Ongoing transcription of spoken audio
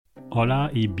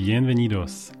Hola y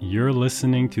bienvenidos. You're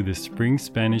listening to the Spring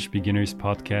Spanish Beginners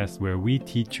podcast where we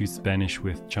teach you Spanish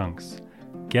with chunks.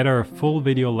 Get our full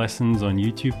video lessons on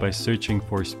YouTube by searching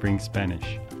for Spring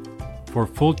Spanish. For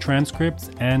full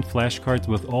transcripts and flashcards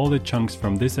with all the chunks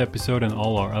from this episode and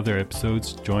all our other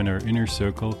episodes, join our inner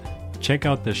circle. Check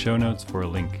out the show notes for a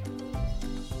link.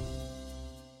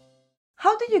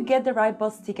 How do you get the right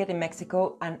bus ticket in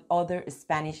Mexico and other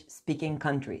Spanish-speaking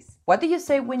countries? What do you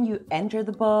say when you enter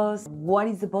the bus? What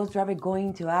is the bus driver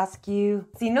going to ask you?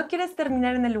 Si no quieres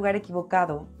terminar en el lugar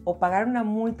equivocado o pagar una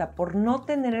multa por no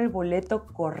tener el boleto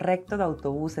correcto de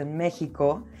autobús en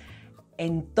México,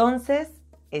 entonces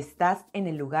estás en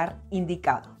el lugar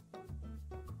indicado.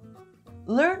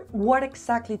 Learn what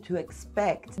exactly to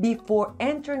expect before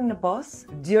entering the bus,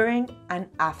 during, and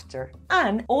after,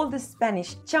 and all the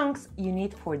Spanish chunks you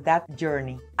need for that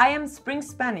journey. I am Spring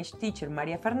Spanish teacher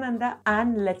Maria Fernanda,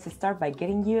 and let's start by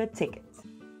getting you a ticket.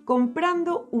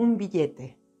 Comprando un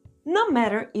billete. No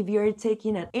matter if you're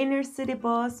taking an inner city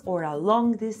bus or a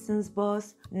long distance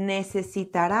bus,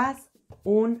 necesitarás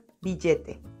un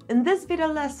billete. In this video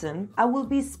lesson, I will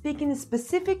be speaking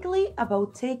specifically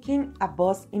about taking a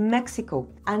bus in Mexico.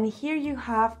 And here you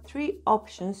have 3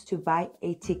 options to buy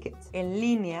a ticket. En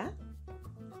línea,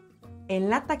 en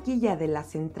la taquilla de la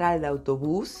central de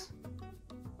autobús,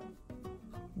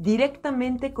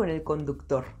 directamente con el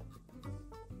conductor.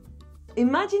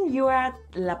 Imagine you are at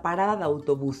la parada de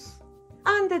autobús,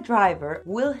 and the driver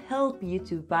will help you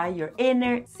to buy your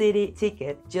inner city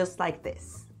ticket just like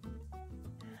this.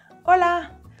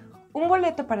 Hola. Un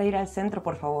boleto para ir al centro,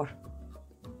 por favor.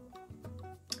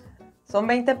 Son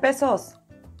 20 pesos.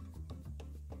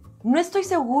 No estoy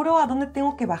seguro a dónde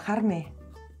tengo que bajarme.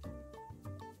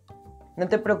 No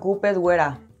te preocupes,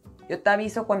 güera. Yo te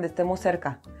aviso cuando estemos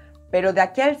cerca. Pero de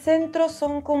aquí al centro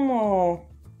son como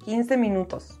 15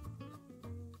 minutos.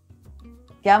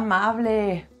 ¡Qué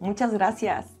amable! Muchas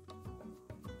gracias.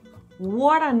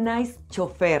 What a nice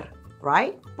chofer,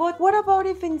 right? But what about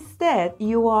if instead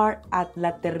you are at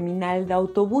la terminal de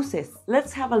autobuses?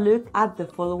 Let's have a look at the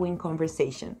following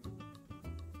conversation.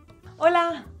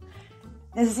 Hola,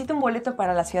 necesito un boleto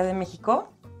para la Ciudad de México.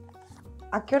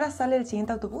 ¿A qué hora sale el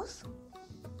siguiente autobús?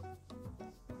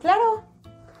 Claro,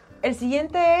 el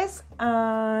siguiente es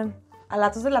a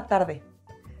las 2 de la tarde.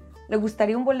 ¿Le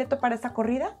gustaría un boleto para esa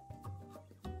corrida?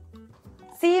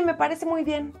 Sí, me parece muy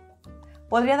bien.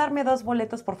 ¿Podría darme 2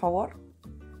 boletos, por favor?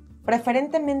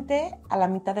 Preferentemente a la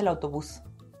mitad del autobús.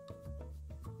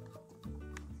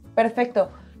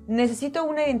 Perfecto. Necesito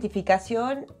una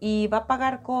identificación y ¿va a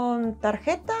pagar con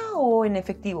tarjeta o en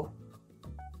efectivo?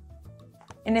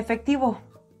 En efectivo.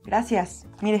 Gracias.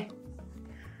 Mire,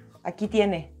 aquí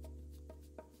tiene.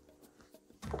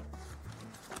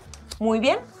 Muy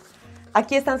bien.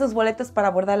 Aquí están sus boletos para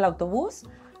abordar el autobús.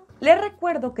 Les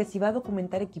recuerdo que si va a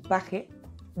documentar equipaje,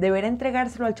 deberá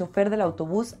entregárselo al chofer del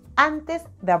autobús antes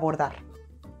de abordar.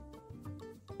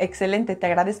 Excelente, te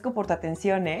agradezco por tu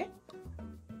atención, ¿eh?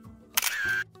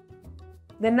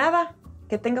 De nada,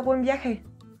 que tenga buen viaje.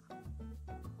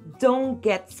 Don't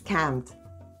get scammed.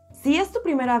 Si es tu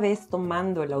primera vez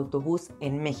tomando el autobús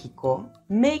en México,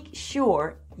 make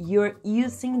sure you're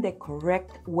using the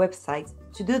correct websites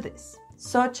to do this,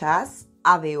 such as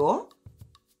ADO,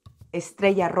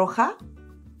 Estrella Roja,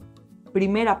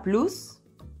 Primera Plus,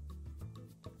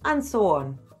 and so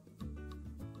on.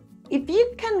 If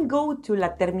you can go to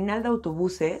la terminal de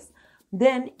autobuses,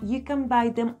 then you can buy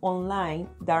them online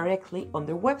directly on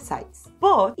their websites.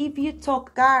 But if you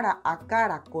talk cara a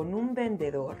cara con un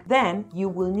vendedor, then you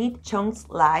will need chunks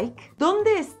like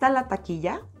 ¿dónde está la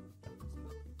taquilla?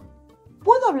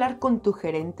 ¿Puedo hablar con tu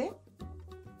gerente?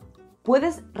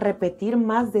 ¿Puedes repetir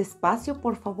más despacio,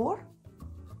 por favor?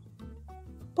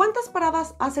 ¿Cuántas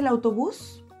paradas hace el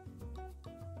autobús?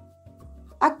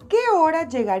 ¿A qué hora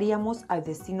llegaríamos al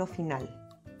destino final?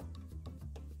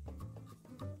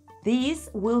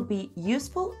 These will be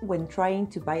useful when trying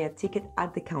to buy a ticket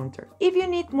at the counter. If you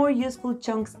need more useful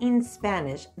chunks in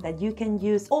Spanish that you can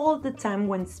use all the time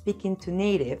when speaking to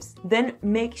natives, then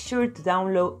make sure to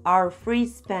download our free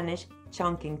Spanish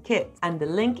chunking kit, and the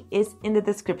link is in the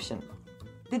description.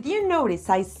 Did you notice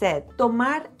I said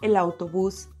tomar el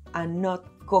autobús and not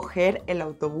coger el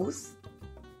autobús?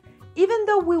 Even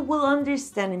though we will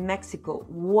understand in Mexico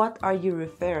what are you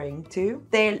referring to,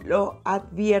 te lo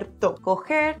advierto.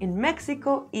 Coger in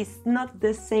Mexico is not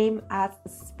the same as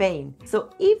Spain. So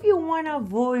if you want to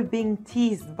avoid being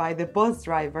teased by the bus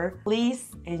driver,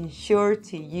 please ensure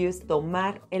to use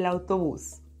tomar el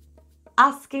autobús.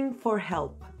 Asking for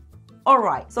help.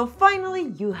 Alright, so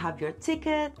finally you have your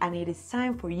ticket and it is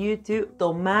time for you to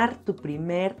tomar tu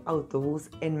primer autobús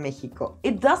en México.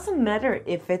 It doesn't matter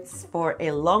if it's for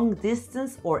a long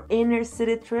distance or inner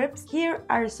city trips. Here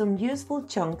are some useful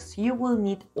chunks you will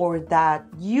need or that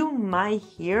you might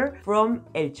hear from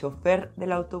el chofer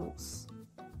del autobús.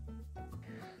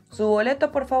 Su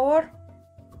boleto, por favor.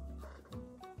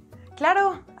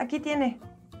 Claro, aquí tiene.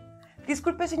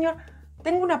 Disculpe, señor,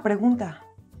 tengo una pregunta.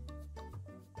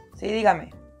 Sí, dígame.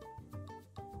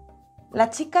 La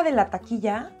chica de la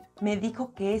taquilla me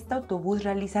dijo que este autobús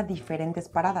realiza diferentes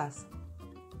paradas.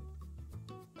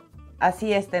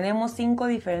 Así es, tenemos 5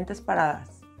 diferentes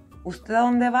paradas. ¿Usted a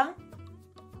dónde va?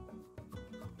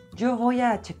 Yo voy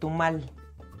a Chetumal.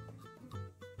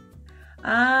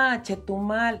 Ah,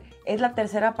 Chetumal, es la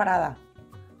tercera parada.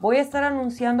 Voy a estar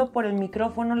anunciando por el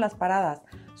micrófono las paradas.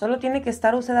 Solo tiene que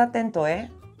estar usted atento,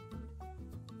 ¿eh?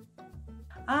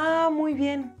 Ah, muy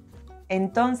bien.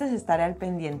 Entonces estaré al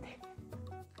pendiente.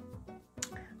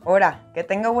 Ahora, que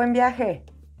tenga buen viaje.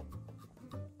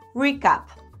 Recap.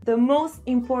 The most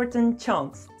important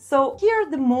chunks. So here are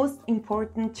the most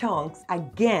important chunks,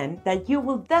 again, that you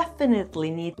will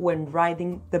definitely need when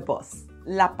riding the bus.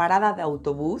 La parada de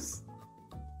autobús.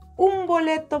 Un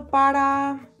boleto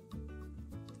para...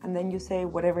 And then you say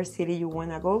whatever city you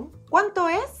wanna go. ¿Cuánto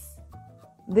es?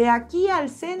 De aquí al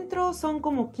centro son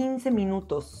como 15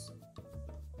 minutos.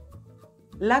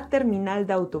 La terminal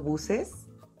de autobuses.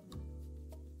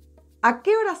 ¿A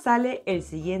qué hora sale el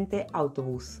siguiente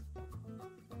autobús?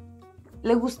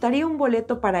 ¿Le gustaría un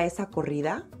boleto para esa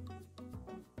corrida?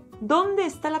 ¿Dónde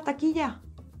está la taquilla?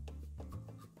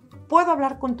 ¿Puedo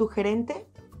hablar con tu gerente?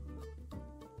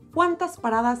 ¿Cuántas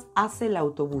paradas hace el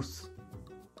autobús?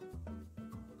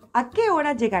 ¿A qué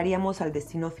hora llegaríamos al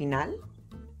destino final?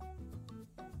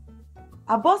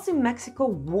 A bus in Mexico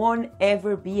won't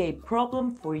ever be a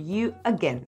problem for you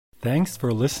again. Thanks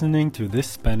for listening to this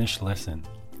Spanish lesson.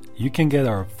 You can get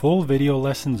our full video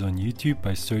lessons on YouTube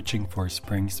by searching for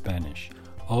Spring Spanish.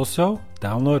 Also,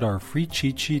 download our free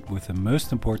cheat sheet with the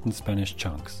most important Spanish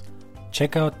chunks.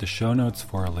 Check out the show notes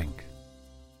for a link.